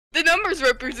numbers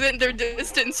represent their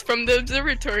distance from the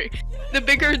observatory. The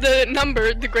bigger the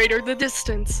number, the greater the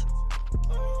distance.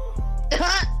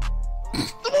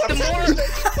 The more...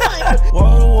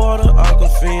 Water,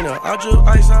 Aquafina. I just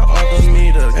ice out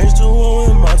𝓢𝓸𝓷𝓰𝓼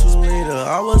𝓤𝓼𝓮𝓭.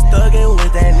 I was thugging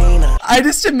with that Nina. I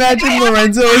just imagine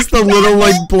Lorenzo as the little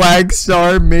like black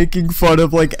star making fun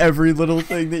of like every little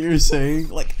thing that you're saying,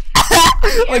 like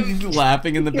like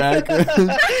laughing in the background.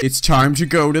 It's time to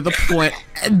go to the planet.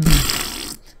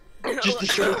 Just to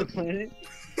show the planet.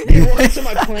 To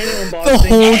my planet The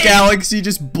whole galaxy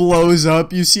just blows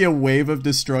up. You see a wave of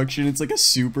destruction. It's like a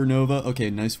supernova.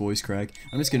 Okay, nice voice crack.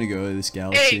 I'm just gonna go to this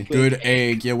galaxy. Egg. Good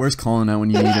egg. Yeah, where's Colin at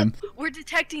when you need him? We're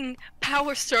detecting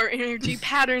power star energy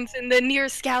patterns in the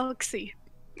nearest galaxy.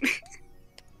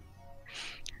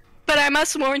 But I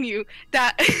must warn you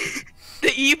that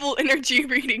the evil energy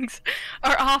readings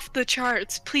are off the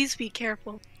charts. Please be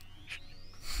careful.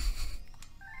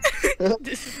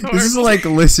 This is like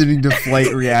listening to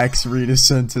Flight Reacts read a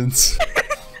sentence.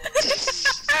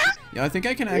 Yeah, I think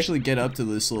I can actually get up to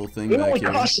this little thing back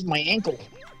here. Crosses my ankle.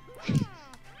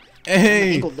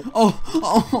 Hey!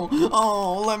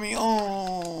 Oh, let me,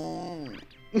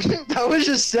 That was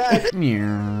just sad.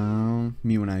 Meow.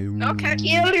 Me when I... Okay.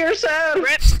 Kill yourself!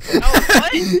 Rip. Oh,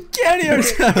 what? Kill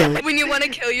yourself! When you want to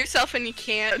kill yourself and you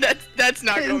can't, that's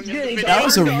not going in the video. That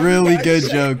was a really good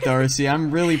joke, Darcy. I'm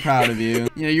really proud of you.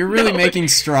 You know, you're really making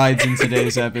strides in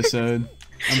today's episode.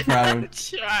 I'm proud. I'm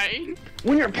trying.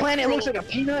 When your planet looks like a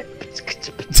peanut.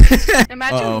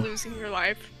 Imagine losing your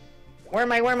life. Where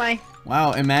am I?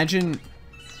 Wow, imagine,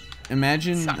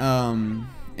 imagine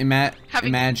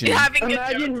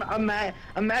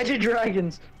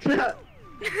dragons.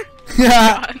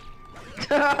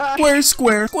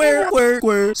 Square,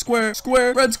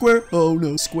 red square. Oh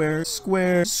no, square.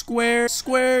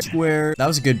 That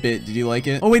was a good bit. Did you like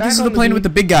it? Oh wait, this is the planet with the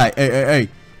big guy. Hey,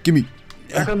 gimme.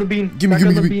 Back on the bean.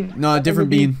 Gimme. No, different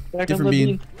bean. Different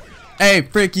bean. Hey,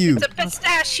 frick you. It's a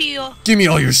pistachio. Give me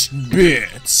all your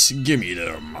bits. Give me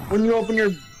them. When you open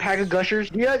your pack of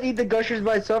gushers, do you guys eat the gushers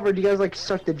by itself, or do you guys like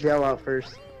suck the gel out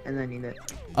first and then eat it?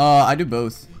 I do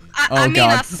both. I mean,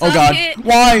 God. Oh god.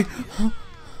 Why?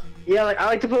 Yeah, like I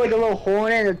like to put like a little hole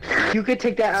in it. And you could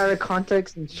take that out of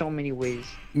context in so many ways.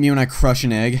 Me when I crush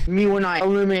an egg. Me when I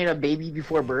eliminate a baby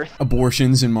before birth.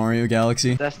 Abortions in Mario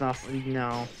Galaxy. That's not.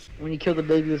 No. When you kill the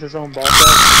baby with his own ball.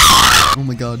 Oh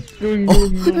my god. Oh,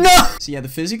 no! So yeah, the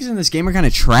physics in this game are kind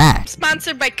of trash.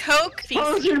 Sponsored by Coke.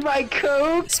 Sponsored by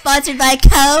Coke. Sponsored by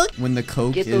Coke. When the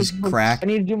Coke is cracked. I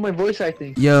need to do my voice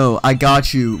acting. Yo, I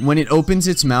got you. When it opens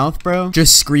its mouth, bro,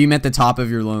 just scream at the top of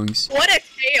your lungs. What a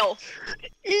fail.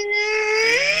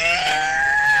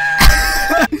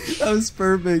 That was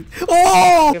perfect.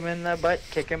 Oh! Kick him in the butt.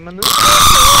 Kick him in the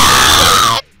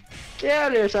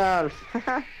Kill yourself.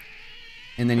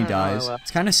 And then he dies. It's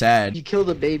kind of sad. You killed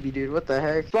a baby, dude. What the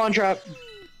heck? Spawn trap.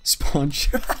 Spawn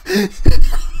trap.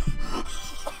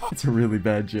 It's a really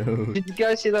bad joke. Did you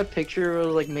guys see that picture where it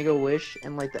was like Make a Wish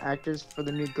and like the actors for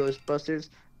the new Ghostbusters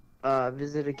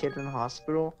visit a kid in the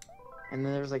hospital, and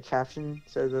then there was like caption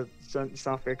said that it's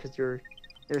not fair because they're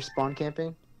spawn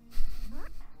camping.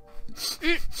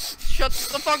 Shut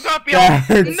the fuck up, yo.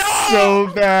 That's no! so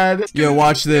bad. Yo,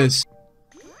 watch this.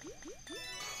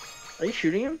 Are you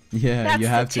shooting him? Yeah, That's you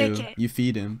have the to. ticket. You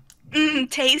feed him.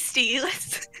 Tasty.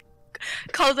 Let's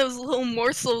call those little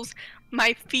morsels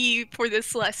my fee for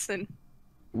this lesson.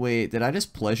 Wait, did I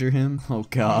just pleasure him? Oh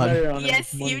god.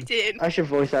 Yes, you did. I should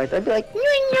voice act. I'd be like.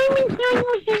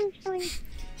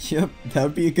 Yep, that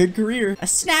would be a good career. A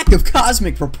snack of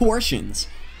cosmic proportions.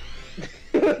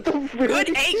 What the frick?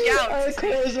 Good egg out. I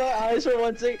close my eyes for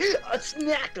 1 second. A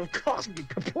snack of cosmic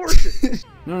proportions.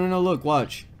 No, look,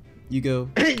 watch. You go.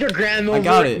 Your grandma. I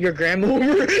got it. Your grandma.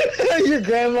 Your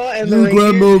grandma and Your the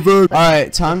grandmother.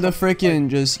 Alright, time to frickin'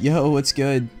 just, yo, what's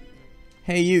good?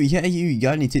 Hey, you got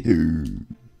any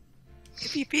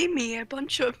If you feed me a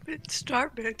bunch of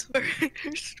Starbits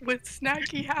with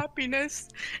snacky happiness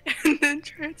and then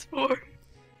transform.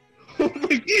 Oh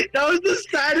my, that was the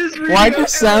saddest video Why'd you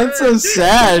sound so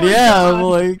sad? Yeah, I'm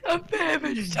like... I'm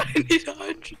famished. I need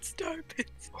 100 Starbits.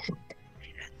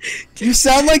 You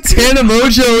sound like Tana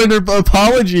Mojo in her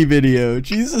apology video.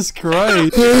 Jesus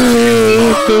Christ. That's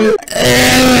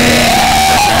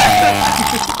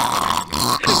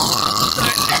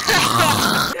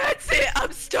it.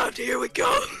 I'm stuffed. Here we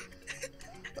go.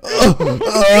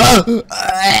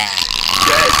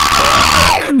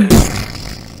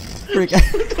 Freak.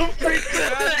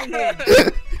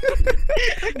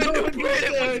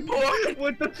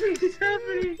 What the freak is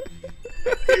happening?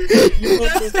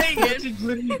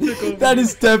 That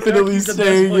is definitely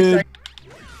staying in.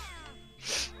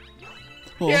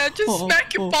 Yeah, just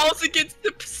smack your balls against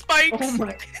the spikes. Oh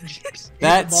my.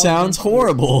 That sounds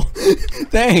horrible.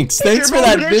 Thanks for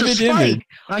that vivid image.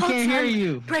 I can't hear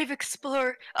you. Brave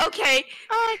Explorer. Okay.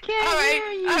 I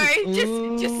can't Alright,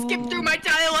 just skip through my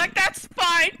dialogue. That's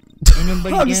fine.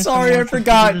 I'm sorry, I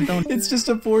forgot. It's just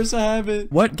a force of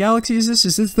habit. What galaxy is this?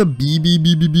 Is this the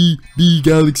B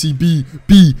galaxy? B.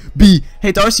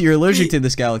 Hey, Darcy, you're allergic to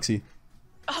this galaxy.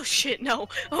 Oh shit, no.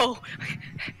 Oh.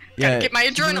 Yeah. Gotta get my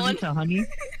adrenaline. Honey.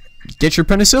 Get your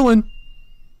penicillin.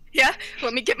 Yeah,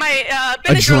 let me get my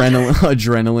Benadryl.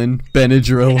 Adrenaline.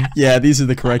 Benadryl. Yeah, these are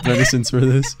the correct medicines for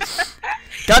this.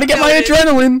 Gotta get my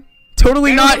adrenaline.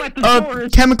 Totally not a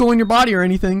chemical in your body or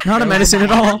anything. Not a medicine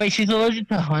at all. Wait, she's allergic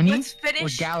to honey? Let's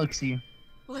finish. Or galaxy?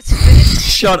 Let's finish.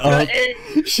 Shut up.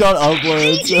 Shut up,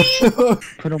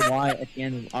 Lorrenzo. Put a Y at the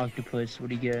end of octopus. What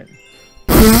do you get?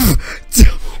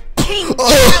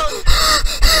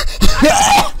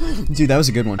 Dude, that was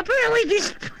a good one. Apparently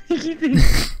these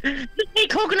shake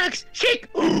coconuts. Shake.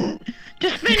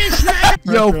 Just finish.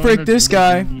 Yo, frick this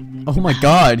guy. Oh my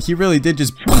god, he really did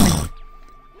just.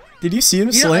 Did you see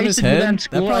him slam his head? That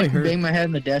probably hurt. Bang my head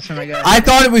in the desk when I got. I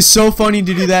thought it was so funny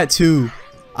to do that too.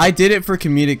 I did it for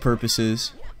comedic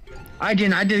purposes. I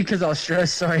didn't. I did it because I was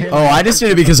stressed. Sorry. Oh, I just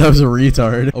did it because I was a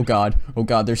retard. Oh god. Oh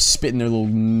god, they're spitting their little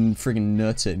friggin'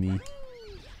 nuts at me.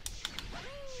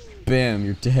 Bam,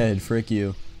 you're dead. Frick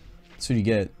you. That's what you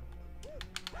get.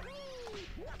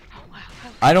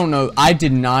 I don't know. I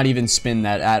did not even spin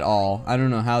that at all. I don't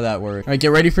know how that worked. Alright,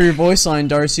 get ready for your voice line,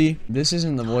 Darcy. This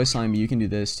isn't the voice line, but you can do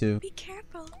this too. Be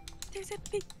careful. There's a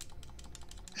big.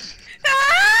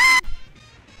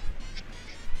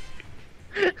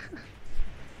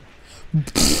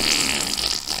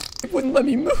 It wouldn't let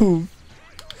me move.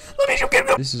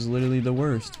 This is literally the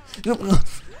worst.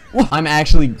 I'm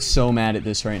actually so mad at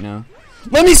this right now.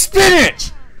 Let me spin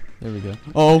it! There we go.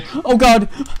 Oh god.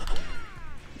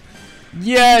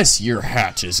 Yes, your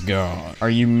hat is gone. Are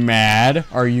you mad?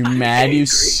 Are you mad, you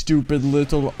stupid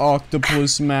little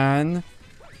octopus man?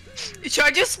 Should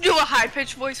I just do a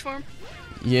high-pitched voice for him?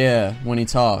 Yeah, when he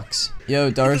talks. Yo,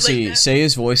 Darcy, like say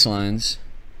his voice lines.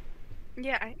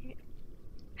 Yeah, I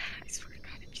swear to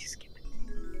God, if you skip it.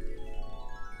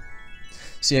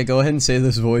 So yeah, go ahead and say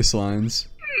those voice lines.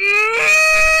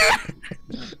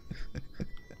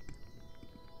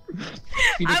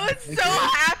 I was so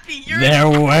happy. There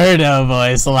were no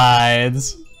voice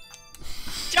lines.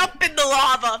 Jump in the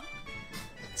lava.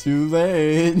 Too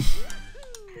late.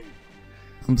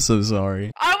 I'm so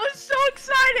sorry. I was so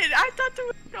excited. I thought there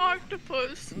was an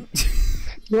octopus.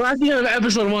 Well, that's the end of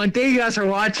episode 1. Thank you guys for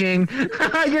watching.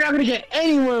 You're not gonna get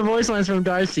any more voice lines from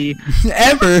Darcy.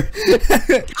 Ever.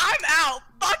 I'm out.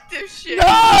 Fuck this shit. No!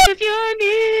 If you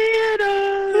need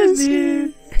us,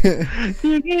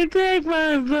 you can take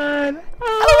my blood.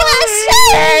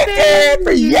 Oh,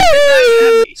 for you.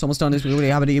 It's almost done. This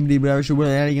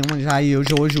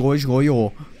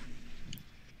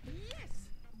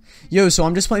Yo, so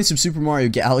I'm just playing some Super Mario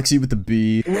Galaxy with the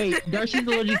bee. Wait, Darcy's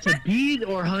allergic to bees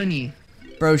or honey?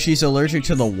 Bro, she's allergic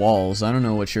to the walls. I don't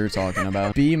know what you're talking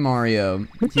about. Bee Mario.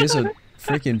 He has a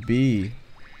freaking bee.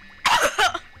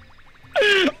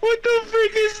 What the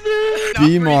frick is that?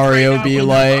 Bee Mario be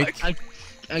like.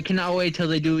 I cannot wait till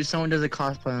they do. Someone does a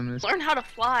cosplay on this. Learn how to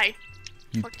fly.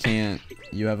 You can't.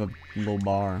 You have a little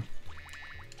bar.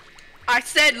 I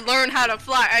said learn how to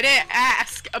fly. I didn't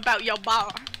ask about your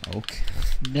bar. Okay.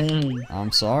 Dang.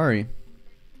 I'm sorry.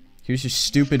 Here's your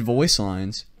stupid voice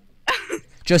lines.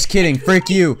 Just kidding. Frick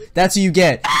you. That's what you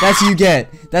get. That's what you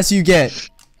get. That's what you get.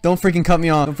 Don't freaking cut me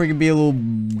off. Don't freaking be a little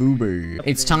boober.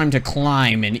 It's time to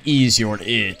climb and ease your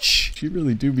itch. She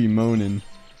really do be moaning.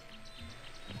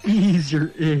 Ease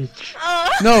your itch.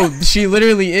 No, she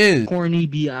literally is. Horny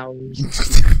bee hours.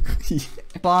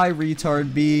 Bye,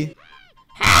 retard bee.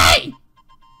 Hey!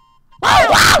 Wow,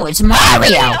 wow, it's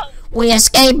Mario! We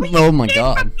escaped. Oh my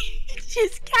god.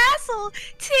 His castle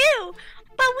too,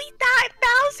 but we thought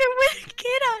Bowser would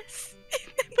get us.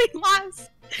 We lost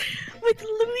with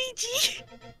Luigi.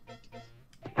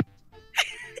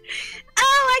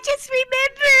 Oh, I just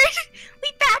remembered. We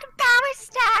found a power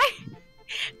star.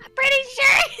 I'm pretty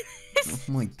sure.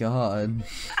 Oh my god.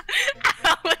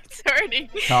 Ow, it's hurting.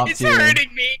 Top It's tier.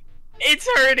 hurting me. It's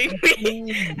hurting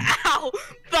me. Ow,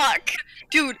 fuck.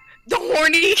 Dude, the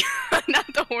horny, not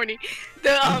the horny,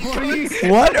 the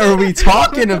What are we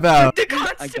talking about? the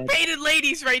constipated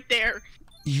ladies right there.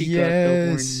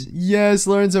 Yes. Yes,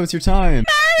 Lorenzo, it's your time.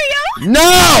 Mario!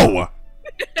 No!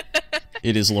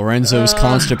 It is Lorenzo's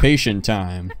constipation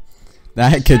time.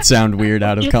 That could sound weird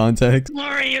out of context.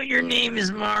 Mario, your name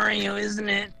is Mario, isn't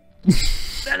it?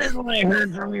 That is what I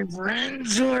heard from your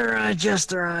friends who are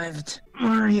just arrived.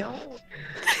 Mario,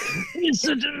 it's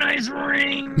such a nice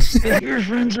ring. Your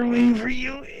friends are waiting for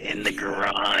you in the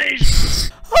garage.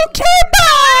 Okay,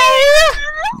 bye!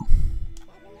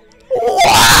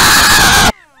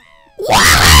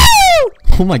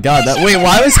 Oh my god, wait,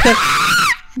 why was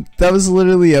that? That was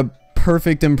literally a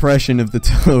perfect impression of the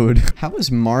toad. How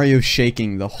was Mario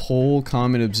shaking the whole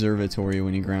Comet Observatory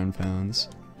when he ground pounds?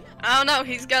 I don't know,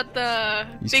 he's got the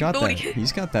big booty.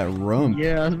 He's got that rump.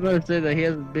 Yeah, I was about to say that he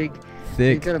has a big,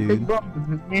 Thick, he's got a dude. big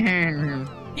bump.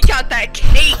 He got that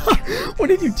cake. What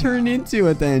did you turn into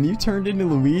at the end? You turned into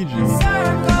Luigi.